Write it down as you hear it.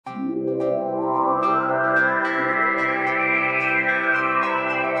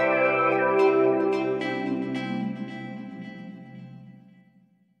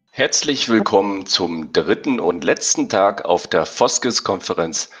Herzlich willkommen zum dritten und letzten Tag auf der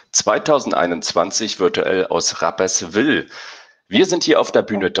FOSS-Konferenz 2021 virtuell aus Rapperswil. Wir sind hier auf der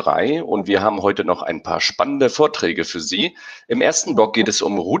Bühne 3 und wir haben heute noch ein paar spannende Vorträge für Sie. Im ersten Block geht es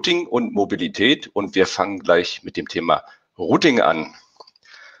um Routing und Mobilität und wir fangen gleich mit dem Thema Routing an.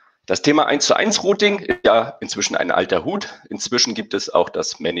 Das Thema 1:1 Routing ist ja inzwischen ein alter Hut. Inzwischen gibt es auch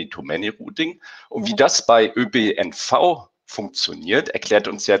das Many-to-Many-Routing. Und wie das bei ÖPNV funktioniert, erklärt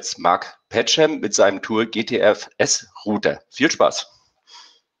uns jetzt Mark Patcham mit seinem Tool GTFS-Router. Viel Spaß!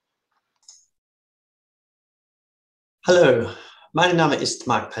 Hallo, mein Name ist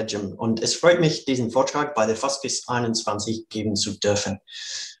Mark Patcham und es freut mich, diesen Vortrag bei der FOSS 21 geben zu dürfen.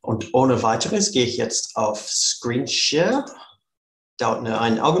 Und ohne weiteres gehe ich jetzt auf Screen Share. Dauert nur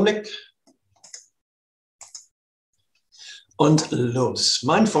einen Augenblick. Und los.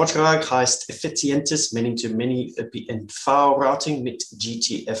 Mein Vortrag heißt Effizientes Many-to-Many-Routing mit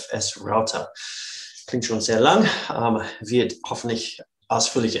GTFS-Router. Klingt schon sehr lang, wird hoffentlich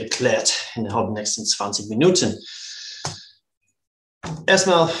ausführlich erklärt innerhalb der nächsten 20 Minuten.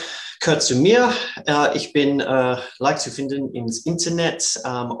 Erstmal kurz zu mir. Ich bin leicht zu finden ins Internet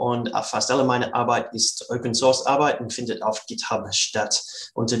und fast alle meine Arbeit ist Open Source Arbeit und findet auf GitHub statt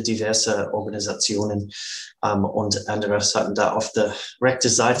unter diverse Organisationen und andere Seiten da auf der rechten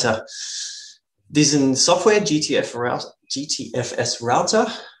Seite. Diesen Software GTFS-Router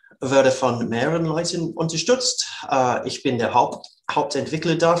werde von mehreren Leuten unterstützt. Ich bin der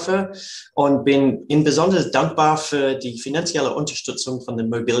Hauptentwickler dafür und bin insbesondere dankbar für die finanzielle Unterstützung von dem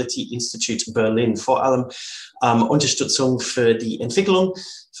Mobility Institute Berlin, vor allem Unterstützung für die Entwicklung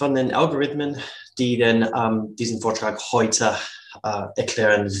von den Algorithmen, die diesen Vortrag heute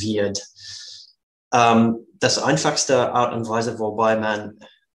erklären wird. Das einfachste Art und Weise, wobei man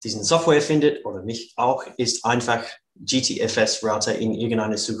diesen Software findet, oder mich auch, ist einfach GTFS-Router in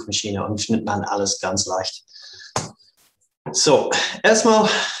irgendeine Suchmaschine und findet man alles ganz leicht. So, erstmal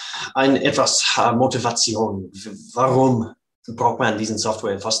etwas Motivation. Warum braucht man diesen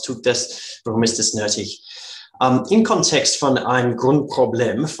Software? Was tut das? Warum ist es nötig? Im Kontext von einem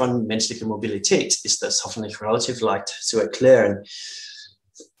Grundproblem von menschlicher Mobilität ist das hoffentlich relativ leicht zu erklären.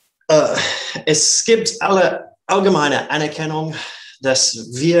 Es gibt alle allgemeine Anerkennung, dass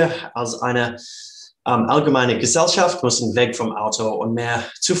wir als eine allgemeine Gesellschaft müssen weg vom Auto und mehr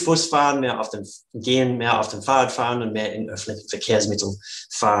zu Fuß fahren, mehr auf dem Fahrrad fahren und mehr in öffentlichen Verkehrsmitteln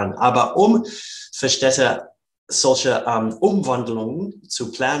fahren. Aber um für Städte solche Umwandlungen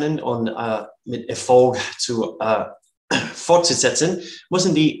zu planen und mit Erfolg fortzusetzen,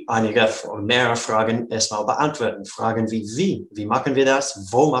 müssen die einige oder mehrere Fragen erstmal beantworten. Fragen wie machen wir das?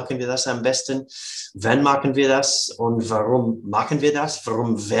 Wo machen wir das am besten? Wann machen wir das? Und warum machen wir das?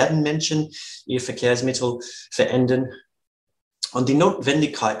 Warum werden Menschen ihr Verkehrsmittel verändern? Und die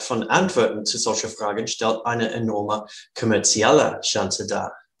Notwendigkeit von Antworten zu solchen Fragen stellt eine enorme kommerzielle Chance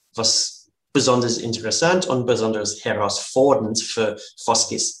dar, was besonders interessant und besonders herausfordernd für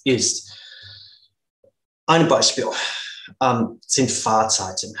FOSS ist. Ein Beispiel sind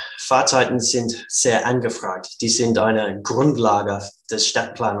Fahrzeiten. Fahrzeiten sind sehr angefragt. Die sind eine Grundlage des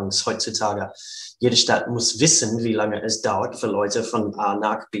Stadtplanungs heutzutage. Jede Stadt muss wissen, wie lange es dauert, für Leute von A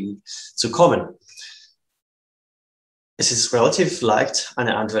nach B zu kommen. Es ist relativ leicht,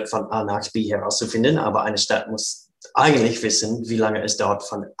 eine Antwort von A nach B herauszufinden, aber eine Stadt muss eigentlich wissen, wie lange es dauert,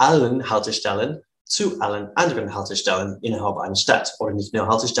 von allen Haltestellen zu allen anderen Haltestellen innerhalb einer Stadt. Oder nicht nur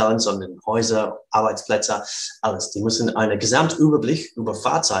Haltestellen, sondern Häuser, Arbeitsplätze, alles. Die müssen einen Gesamtüberblick über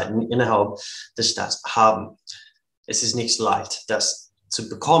Fahrzeiten innerhalb der Stadt haben. Es ist nicht leicht, das zu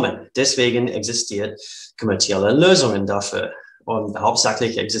bekommen. Deswegen existieren kommerzielle Lösungen dafür. Und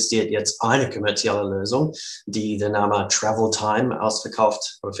hauptsächlich existiert jetzt eine kommerzielle Lösung, die den Namen Travel Time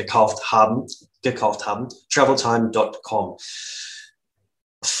gekauft haben, traveltime.com.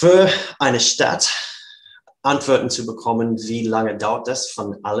 Für eine Stadt Antworten zu bekommen, wie lange dauert das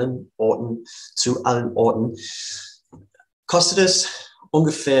von allen Orten zu allen Orten, kostet es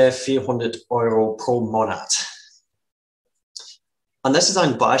ungefähr 400 € pro Monat. Und das ist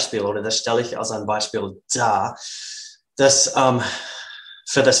ein Beispiel, oder das stelle ich als ein Beispiel dar, dass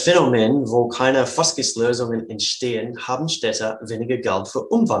für das Phänomen, wo keine FOSS-Lösungen entstehen, haben Städte weniger Geld für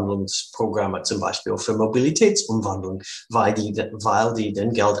Umwandlungsprogramme, zum Beispiel für Mobilitätsumwandlung, weil die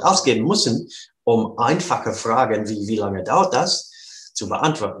dann Geld ausgeben müssen, um einfache Fragen wie lange dauert das, zu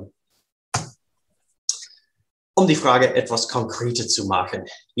beantworten. Um die Frage etwas konkreter zu machen.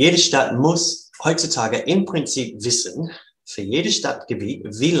 Jede Stadt muss heutzutage im Prinzip wissen, für jedes Stadtgebiet,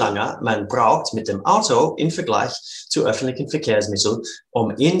 wie lange man braucht mit dem Auto im Vergleich zu öffentlichen Verkehrsmitteln,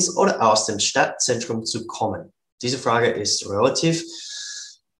 um ins oder aus dem Stadtzentrum zu kommen. Diese Frage ist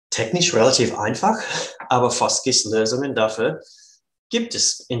technisch relativ einfach, aber FOSS-Lösungen dafür gibt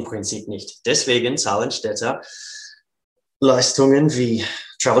es im Prinzip nicht. Deswegen zahlen Städte Leistungen wie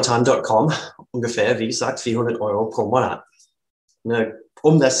traveltime.com ungefähr, wie gesagt, 400 € pro Monat.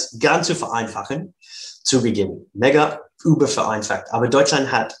 Um das ganz zu vereinfachen, zu Beginn. Mega übervereinfacht. Aber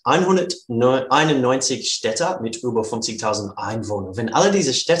Deutschland hat 191 Städte mit über 50.000 Einwohnern. Wenn alle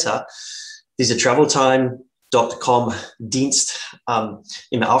diese Städte diese traveltime.com Dienst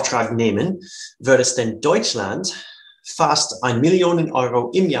in Auftrag nehmen, würde es denn Deutschland fast 1 Million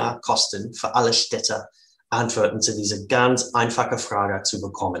 € im Jahr kosten, für alle Städte Antworten zu dieser ganz einfachen Frage zu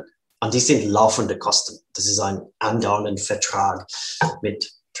bekommen. Und die sind laufende Kosten. Das ist ein andauernder Vertrag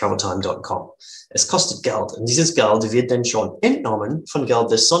mit traveltime.com. Es kostet Geld und dieses Geld wird dann schon entnommen von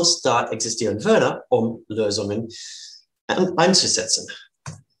Geld, das sonst da existieren würde, um Lösungen einzusetzen.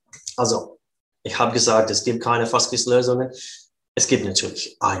 Also, ich habe gesagt, es gibt keine FOSS-Lösungen. Es gibt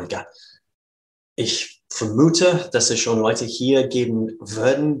natürlich einige. Ich vermute, dass es schon Leute hier geben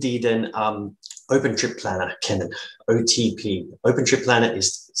würden, die den opentripplanner kennen, OTP. Opentripplanner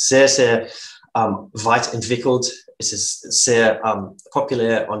ist sehr, sehr weit entwickelt. Es ist sehr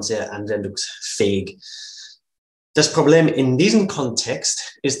populär und sehr anwendungsfähig. Das Problem in diesem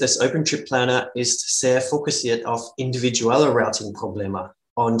Kontext ist, dass opentripplanner ist sehr fokussiert auf individuelle Routing-Probleme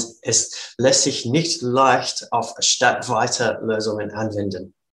und es lässt sich nicht leicht auf stadtweite Lösungen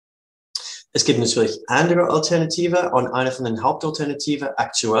anwenden. Es gibt natürlich andere Alternativen und eine von den Hauptalternativen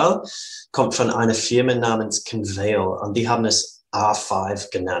aktuell kommt von einer Firma namens Conveyor und die haben es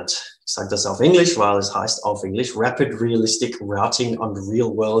R5 genannt. Ich sage das auf Englisch, weil es heißt auf Englisch Rapid Realistic Routing on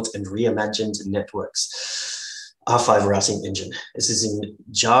Real World and Reimagined Networks. R5 Routing Engine. Es ist in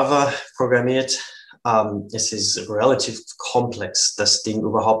Java programmiert. Es ist relativ komplex, das Ding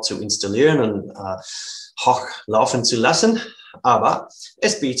überhaupt zu installieren und hochlaufen zu lassen. Aber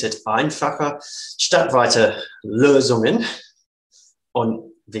es bietet einfache, stadtweite Lösungen.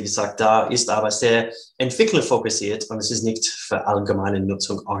 Und wie gesagt, da ist aber sehr entwicklerfokussiert und es ist nicht für allgemeine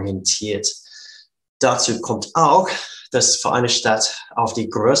Nutzung orientiert. Dazu kommt auch, dass für eine Stadt auf die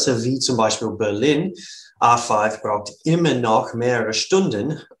Größe wie zum Beispiel Berlin, A5 braucht immer noch mehrere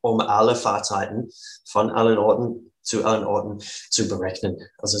Stunden, um alle Fahrzeiten von allen Orten zu berechnen.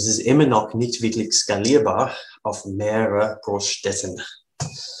 Also es ist immer noch nicht wirklich skalierbar auf mehrere Großstädten.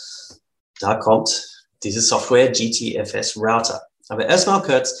 Da kommt diese Software GTFS-Router. Aber erstmal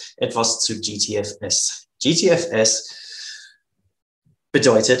kurz etwas zu GTFS. GTFS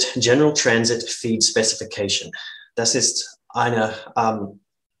bedeutet General Transit Feed Specification. Das ist eine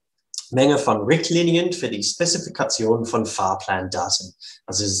Menge von Richtlinien für die Spezifikation von Fahrplandaten.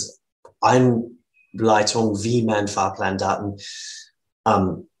 Also es ist Einleitung, wie man Fahrplandaten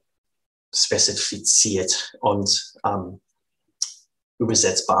spezifiziert und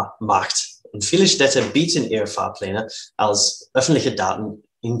übersetzbar macht. Und viele Städte bieten ihre Fahrpläne als öffentliche Daten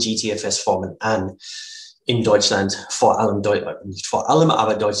in GTFS-Formen an. In Deutschland vor allem, nicht vor allem,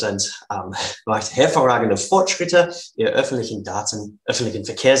 aber Deutschland macht hervorragende Fortschritte, ihre öffentlichen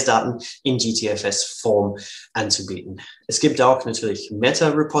Verkehrsdaten in GTFS-Form anzubieten. Es gibt auch natürlich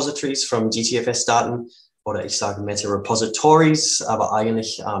Meta-Repositories von GTFS-Daten oder ich sage Meta-Repositories, aber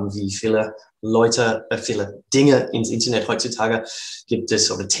eigentlich wie viele Dinge ins Internet heutzutage gibt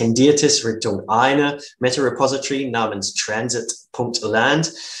es oder tendiert es Richtung eine Meta-Repository namens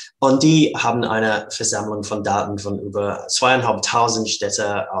transit.land. Und die haben eine Versammlung von Daten von über 2.500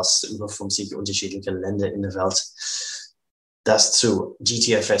 Städte aus über 50 unterschiedlichen Ländern in der Welt. Das zu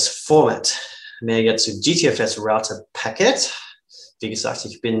GTFS-Format. Mehr jetzt zu gtfsrouter-Paket. Wie gesagt,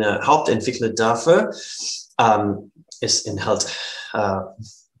 ich bin Hauptentwickler dafür. Es enthält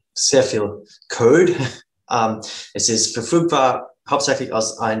sehr viel Code. Es ist verfügbar hauptsächlich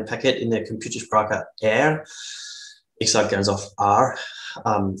als ein Paket in der Computersprache R. Ich sage ganz oft R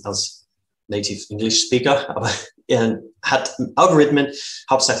als Native English Speaker, aber er hat Algorithmen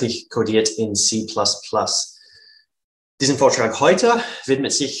hauptsächlich codiert in C++. Diesen Vortrag heute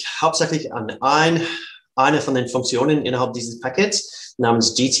widmet sich hauptsächlich an eine von den Funktionen innerhalb dieses Pakets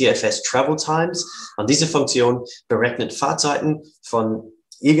namens GTFS Travel Times. Und diese Funktion berechnet Fahrzeiten von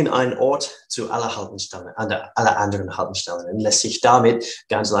irgendeinem Ort zu aller anderen Haltestellen und lässt sich damit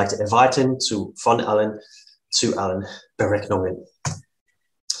ganz leicht erweitern von allen zu allen Berechnungen.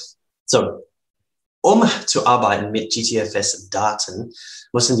 So, um zu arbeiten mit GTFS-Daten,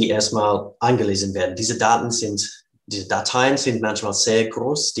 müssen die erstmal eingelesen werden. Diese Daten sind diese Dateien sind manchmal sehr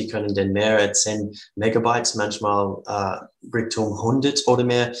groß, die können dann mehrere 10 Megabytes, manchmal Richtung 100 oder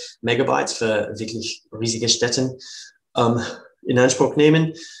mehr Megabytes für wirklich riesige Städte in Anspruch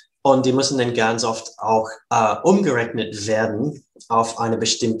nehmen. Und die müssen dann ganz oft auch umgerechnet werden auf einen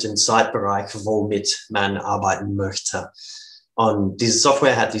bestimmten Zeitbereich, womit man arbeiten möchte. Und diese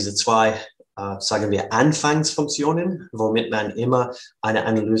Software hat diese zwei, sagen wir, Anfangsfunktionen, womit man immer eine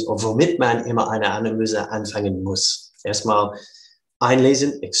Analyse anfangen muss. Erstmal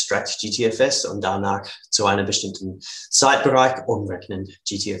einlesen, extract GTFS und danach zu einem bestimmten Zeitbereich umrechnen,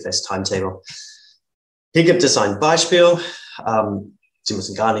 GTFS Timetable. Hier gibt es ein Beispiel. Sie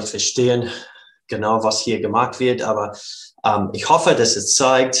müssen gar nicht verstehen, genau was hier gemacht wird, aber ich hoffe, dass es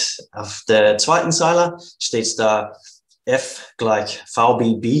zeigt, auf der zweiten Zeile steht da F gleich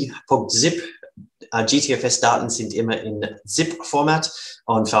VBB.zip. GTFS-Daten sind immer in ZIP-Format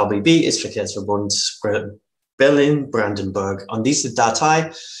und VBB ist Verkehrsverbund Berlin-Brandenburg. Und diese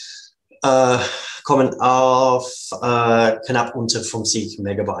Datei kommen auf knapp unter 50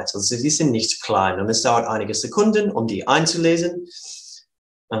 Megabyte. Also sie sind nicht klein und es dauert einige Sekunden, um die einzulesen.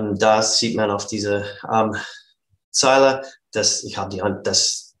 Und da sieht man auf diese Zeile, dass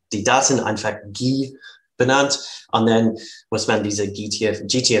die Daten einfach G benannt und dann muss man diese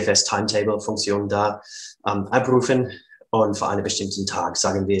GTFS-Timetable-Funktion da abrufen und für einen bestimmten Tag,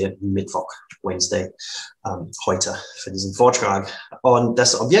 sagen wir Mittwoch, Wednesday, heute für diesen Vortrag. Und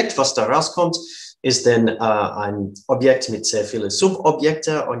das Objekt, was da rauskommt, ist dann ein Objekt mit sehr vielen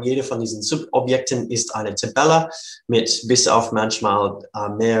Subobjekten und jede von diesen Subobjekten ist eine Tabelle mit bis auf manchmal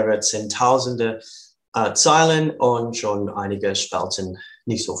mehrere Zehntausende Zeilen und schon einige Spalten,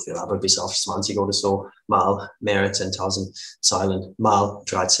 nicht so viel, aber bis auf 20 oder so mal mehrere 10.000 Zeilen mal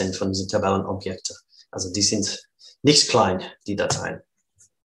 13 von diesen Tabellenobjekten. Also die sind nicht klein, die Dateien.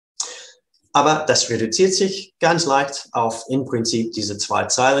 Aber das reduziert sich ganz leicht auf im Prinzip diese zwei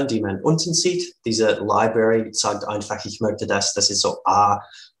Zeilen, die man unten sieht. Diese Library sagt einfach, ich möchte das ist so A,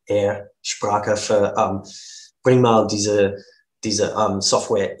 R, Sprache für, bring mal diese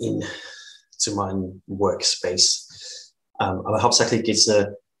Software zu meinem Workspace. Aber hauptsächlich geht es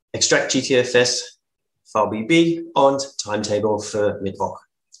Extract GTFS, VBB und Timetable für Mittwoch.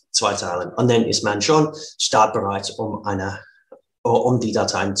 Zwei Zeilen. Und dann ist man schon startbereit, um die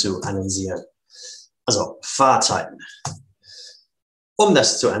Dateien zu analysieren. Also Fahrzeiten. Um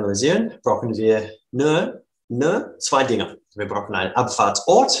das zu analysieren, brauchen wir nur zwei Dinge. Wir brauchen einen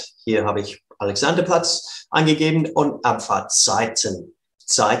Abfahrtsort. Hier habe ich Alexanderplatz angegeben und Abfahrtzeiten.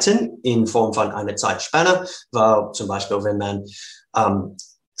 Zeiten in Form von einer Zeitspanne, weil zum Beispiel, wenn man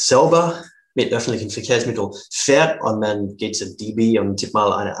selber mit öffentlichen Verkehrsmitteln fährt und man geht zu DB und tippt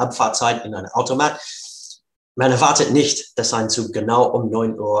mal eine Abfahrtzeit in ein Automat, man erwartet nicht, dass ein Zug genau um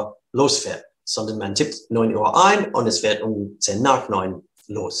 9 Uhr losfährt, sondern man tippt 9 Uhr ein und es fährt um 10 nach 9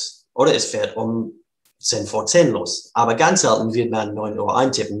 los. Oder es fährt um 10 vor 10 los. Aber ganz selten wird man 9 Uhr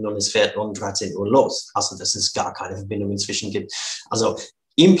eintippen und es fährt um 13 Uhr los. Also, dass es gar keine Verbindung inzwischen gibt. Also,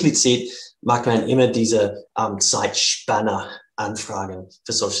 implizit macht man immer diese Zeitspanne-Anfragen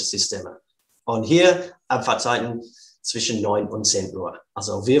für solche Systeme. Und hier Abfahrtzeiten zwischen 9 und 10 Uhr.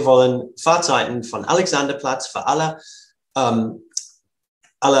 Also wir wollen Fahrzeiten von Alexanderplatz für alle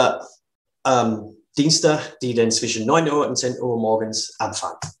Dienste, die dann zwischen 9 Uhr und 10 Uhr morgens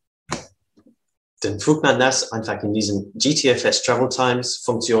abfahren. Dann fügt man das einfach in diesen GTFS Travel Times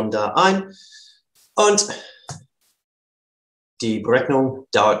Funktion da ein und die Berechnung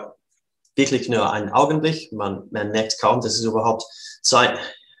dauert wirklich nur einen Augenblick. Man merkt kaum, dass es überhaupt Zeit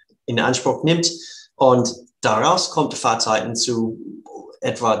in Anspruch nimmt. Und daraus kommt Fahrzeiten zu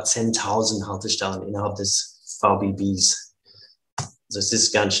etwa 10.000 Haltestellen innerhalb des VBBs. Also es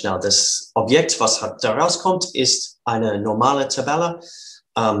ist ganz schnell. Das Objekt, was daraus kommt, ist eine normale Tabelle.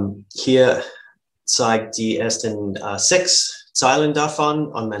 Hier zeigt die ersten 6 Zeilen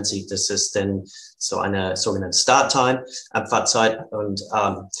davon und man sieht, dass es dann so eine sogenannte Start-Time, Abfahrtzeit und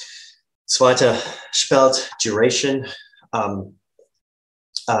zweiter Spalt, Duration,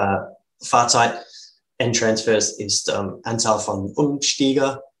 Fahrzeit, Endtransfers ist Anzahl von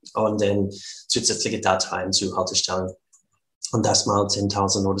Umstiege und dann zusätzliche Dateien zu Haltestellen. Und das mal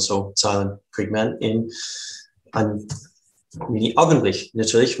 10.000 oder so Zeilen kriegt man in einem Mini-Augenblick.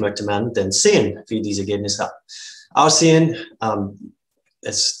 Natürlich möchte man dann sehen, wie diese Ergebnisse aussehen.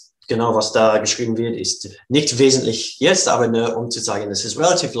 Genau, was da geschrieben wird, ist nicht wesentlich jetzt, aber nur um zu zeigen, dass es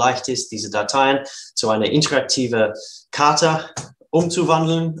relativ leicht ist, diese Dateien zu einer interaktiven Karte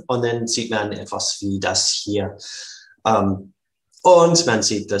umzuwandeln. Und dann sieht man etwas wie das hier. Und man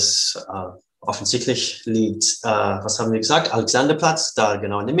sieht, dass Offensichtlich liegt, was haben wir gesagt, Alexanderplatz da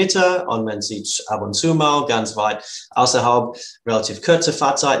genau in der Mitte, und man sieht ab und zu mal ganz weit außerhalb relativ kurze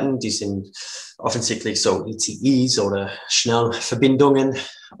Fahrzeiten, die sind offensichtlich so ETEs oder Schnellverbindungen,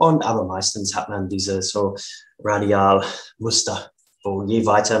 und aber meistens hat man diese so Radialmuster, wo je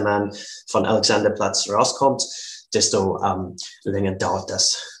weiter man von Alexanderplatz rauskommt, desto länger dauert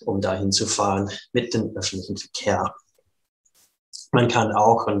das, um dahin zu fahren mit dem öffentlichen Verkehr. Man kann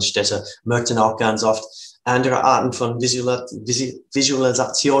auch, und Städte möchten auch ganz oft andere Arten von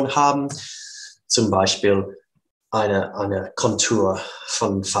Visualisation haben, zum Beispiel eine Kontur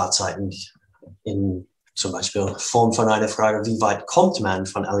von Fahrzeiten in zum Beispiel Form von einer Frage, wie weit kommt man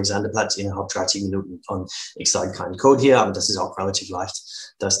von Alexanderplatz innerhalb 30 Minuten? Und ich sage keinen Code hier, aber das ist auch relativ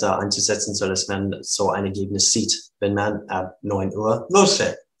leicht, das da einzusetzen, sodass man so ein Ergebnis sieht, wenn man ab 9 Uhr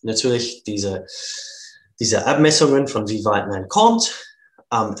losfährt. Natürlich diese Abmessungen von wie weit man kommt,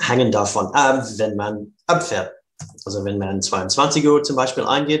 hängen davon ab, wenn man abfährt. Also wenn man 22 Uhr zum Beispiel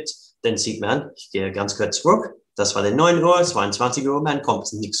eingibt, dann sieht man, ich gehe ganz kurz zurück, das war der 9 Uhr, 22 Uhr, man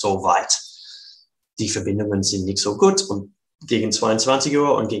kommt nicht so weit. Die Verbindungen sind nicht so gut, und gegen 22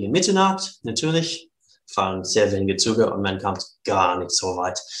 Uhr und gegen Mitternacht natürlich fahren sehr wenige Züge und man kommt gar nicht so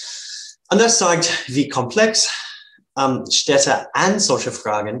weit. Und das zeigt, wie komplex Städte an solche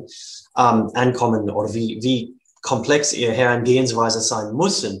Fragen ankommen, oder wie komplex ihre Herangehensweise sein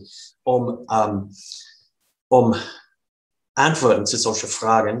müssen, um Antworten zu solchen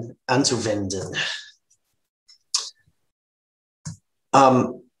Fragen anzuwenden.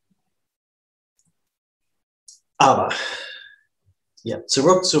 Aber ja,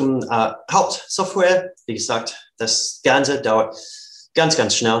 zurück zum Hauptsoftware. Wie gesagt, das Ganze dauert ganz,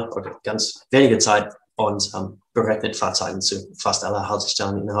 ganz schnell oder ganz wenige Zeit und berechnet Fahrzeiten zu fast aller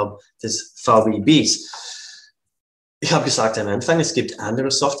Haltestellen innerhalb des VBBs. Ich habe gesagt am Anfang, es gibt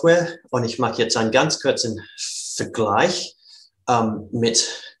andere Software, und ich mache jetzt einen ganz kurzen Vergleich mit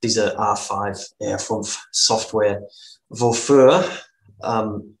dieser A5, R5 Software, wofür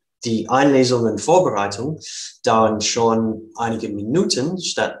die Einlesung und Vorbereitung dauern schon einige Minuten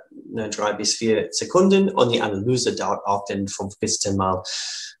statt 3 bis 4 Sekunden, und die Analyse dauert auch dann 5 bis 10 Mal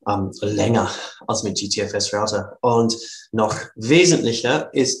länger als mit GTFS-Router. Und noch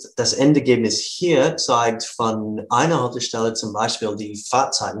wesentlicher ist, das Endergebnis hier zeigt von einer Haltestelle zum Beispiel die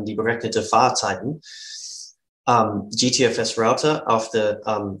Fahrzeiten, die berechnete Fahrzeiten, GTFS-Router auf der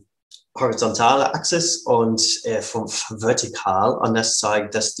horizontale Achse und R5 vertikal. Und das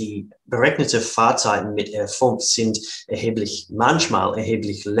zeigt, dass die berechnete Fahrzeiten mit R5 sind manchmal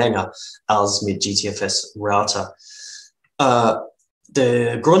erheblich länger als mit GTFS-Router.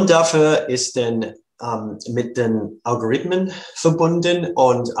 Der Grund dafür ist dann mit den Algorithmen verbunden,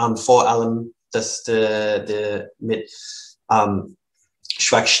 und vor allem mit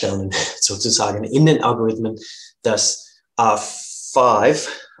Schwachstellen sozusagen in den Algorithmen, das A5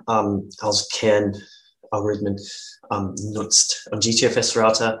 als Kernalgorithmen nutzt. Und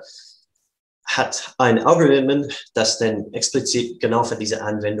GTFS-Router hat ein Algorithmen, das dann explizit genau für diese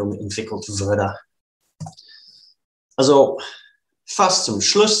Anwendung entwickelt wurde. Also fast zum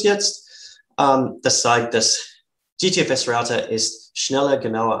Schluss jetzt. Das zeigt, dass GTFS-Router ist schneller,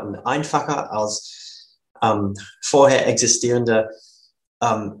 genauer und einfacher als vorher existierende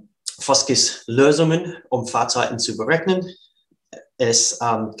FOSS-Lösungen, um Fahrzeiten zu berechnen. Es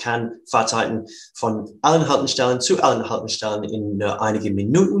kann Fahrzeiten von allen Haltestellen zu allen Haltestellen in nur einige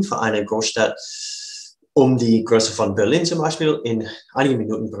Minuten für eine Großstadt um die Größe von Berlin zum Beispiel in einigen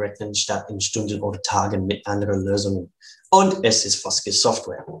Minuten berechnen, statt in Stunden oder Tagen mit anderen Lösungen. Und es ist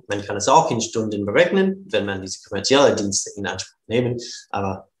FOSS-Software. Man kann es auch in Stunden berechnen, wenn man diese kommerziellen Dienste in Anspruch nehmen,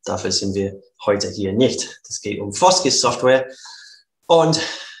 aber dafür sind wir heute hier nicht. Es geht um FOSS-Software. Und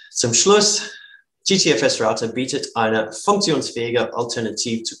zum Schluss, GTFS-Router bietet eine funktionsfähige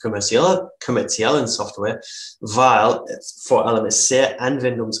Alternative zu kommerziellen Software, weil vor allem es sehr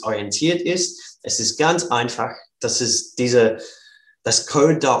anwendungsorientiert ist. Es ist ganz einfach. Das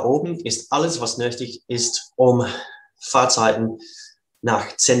Code da oben ist alles, was nötig ist, um Fahrzeiten nach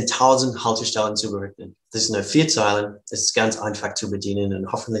 10.000 Haltestellen zu berechnen. Das sind nur 4 Zeilen. Es ist ganz einfach zu bedienen,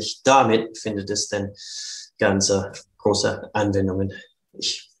 und hoffentlich damit findet es dann ganz große Anwendungen.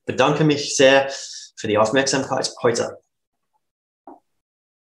 Ich bedanke mich sehr für die Aufmerksamkeit heute.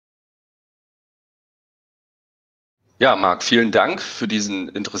 Ja, Marc, vielen Dank für diesen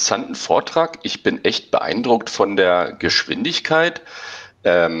interessanten Vortrag. Ich bin echt beeindruckt von der Geschwindigkeit.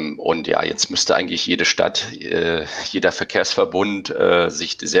 Und ja, jetzt müsste eigentlich jede Stadt, jeder Verkehrsverbund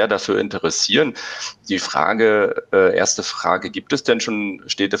sich sehr dafür interessieren. Die erste Frage, gibt es denn schon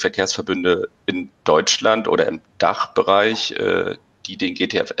Städteverkehrsverbünde in Deutschland oder im Dachbereich, die den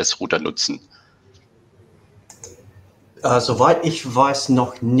GTFS-Router nutzen? Soweit ich weiß,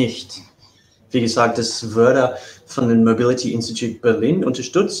 noch nicht. Wie gesagt, das würde von dem Mobility Institute Berlin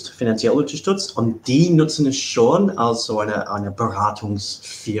unterstützt, finanziell unterstützt, und die nutzen es schon als so eine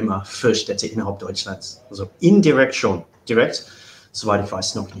Beratungsfirma für Städte innerhalb Deutschlands. Also indirekt schon, direkt, soweit ich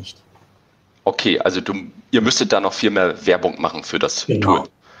weiß, noch nicht. Okay, also ihr müsstet da noch viel mehr Werbung machen für das Tool.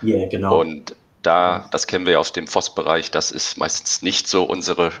 Ja, genau. Und das kennen wir ja aus dem FOSS-Bereich, das ist meistens nicht so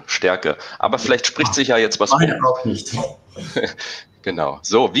unsere Stärke. Aber vielleicht spricht sich ja jetzt was Meine auch nicht. Genau.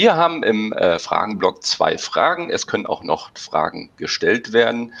 So, wir haben im Fragenblock 2 Fragen. Es können auch noch Fragen gestellt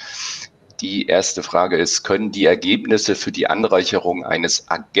werden. Die erste Frage ist, können die Ergebnisse für die Anreicherung eines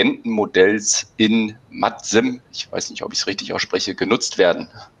Agentenmodells in MATSIM, ich weiß nicht, ob ich es richtig ausspreche, genutzt werden?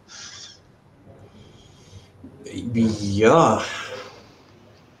 Ja,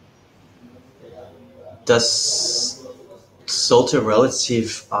 das sollte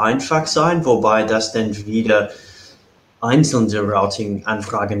relativ einfach sein, wobei das dann wieder einzelne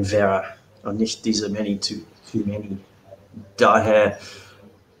Routing-Anfragen wäre und nicht diese Many-to-Many. Daher,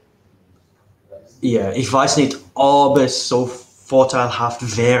 ja, ich weiß nicht, ob es so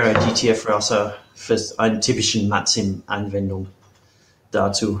vorteilhaft wäre, GTF-Router für eine typische MATSIM-Anwendung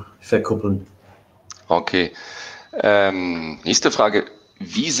dazu verkuppeln. Okay. Nächste Frage.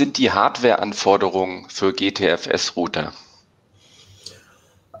 Wie sind die Hardware-Anforderungen für GTFS-Router?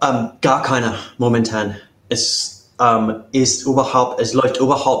 Gar keine momentan. Es läuft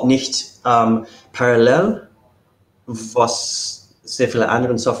überhaupt nicht parallel, was sehr viele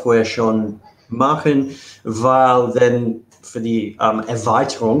andere Software schon machen, weil dann für die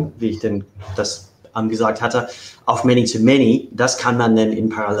Erweiterung, wie ich denn das gesagt hatte, auf Many-to-Many, das kann man dann in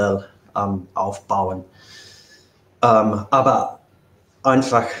Parallel aufbauen. Aber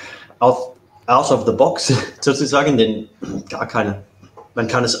einfach out of the box sozusagen, denn gar keine. Man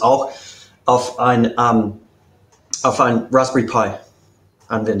kann es auch auf ein Raspberry Pi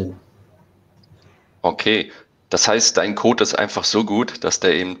anwenden. Okay, das heißt, dein Code ist einfach so gut, dass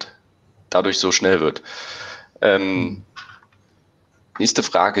der eben dadurch so schnell wird. Nächste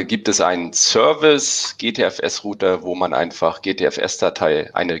Frage, gibt es einen Service GTFS-Router, wo man einfach eine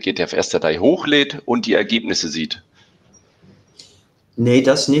GTFS-Datei hochlädt und die Ergebnisse sieht? Nee,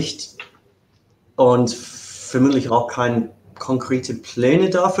 das nicht. Und vermutlich auch keine konkrete Pläne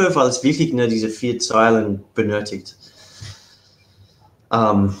dafür, weil es wirklich nur diese 4 Zeilen benötigt.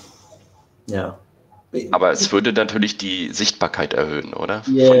 Ja. Aber es würde natürlich die Sichtbarkeit erhöhen, oder?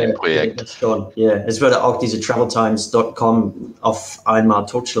 Yeah, von dem Projekt. Das schon. Yeah. Es würde auch diese traveltimes.com auf einmal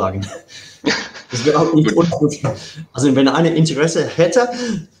totschlagen. Das wäre auch nicht ungut. Also wenn einer Interesse hätte,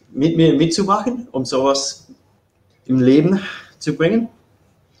 mit mir mitzumachen, um sowas im Leben zu bringen.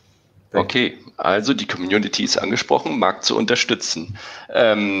 Okay, also die Community ist angesprochen, mag zu unterstützen.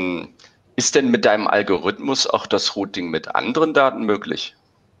 Ist denn mit deinem Algorithmus auch das Routing mit anderen Daten möglich?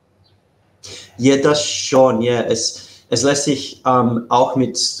 Ja, das schon. Ja, es lässt sich auch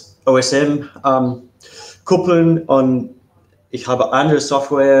mit OSM kuppeln, und ich habe andere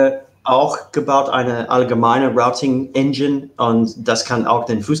Software auch gebaut, eine allgemeine Routing-Engine, und das kann auch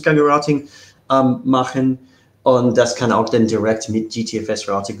den Fußgänger-Routing machen, und das kann auch dann direkt mit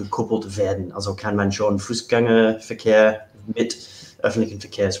GTFS-Router gekuppelt werden. Also kann man schon Fußgängerverkehr mit öffentlichen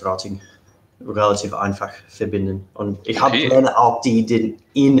Verkehrsrouting relativ einfach verbinden. Und ich habe Pläne auch, die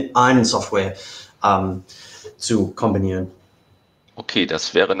in eine Software zu kombinieren. Okay,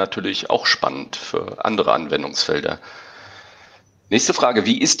 das wäre natürlich auch spannend für andere Anwendungsfelder. Nächste Frage,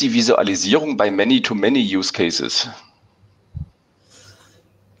 wie ist die Visualisierung bei Many-to-Many-Use-Cases?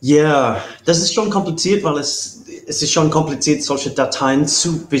 Ja, das ist schon kompliziert, weil es ist schon kompliziert, solche Dateien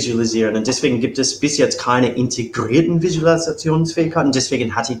zu visualisieren. Und deswegen gibt es bis jetzt keine integrierten Visualisationsfähigkeiten.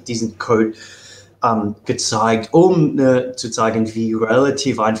 Deswegen hatte ich diesen Code gezeigt, um zu zeigen, wie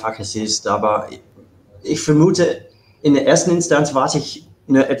relativ einfach es ist. Aber ich vermute, in der ersten Instanz warte ich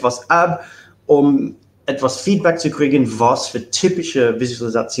etwas ab, um etwas Feedback zu kriegen, was für typische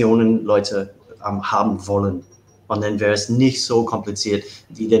Visualisationen Leute haben wollen. Und dann wäre es nicht so kompliziert,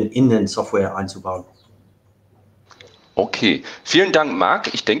 die dann in den Software einzubauen. Okay, vielen Dank,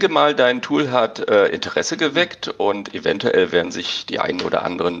 Marc. Ich denke mal, dein Tool hat Interesse geweckt und eventuell werden sich die einen oder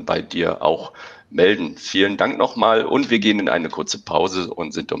anderen bei dir auch melden. Vielen Dank nochmal und wir gehen in eine kurze Pause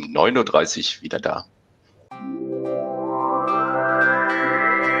und sind um 9:30 Uhr wieder da.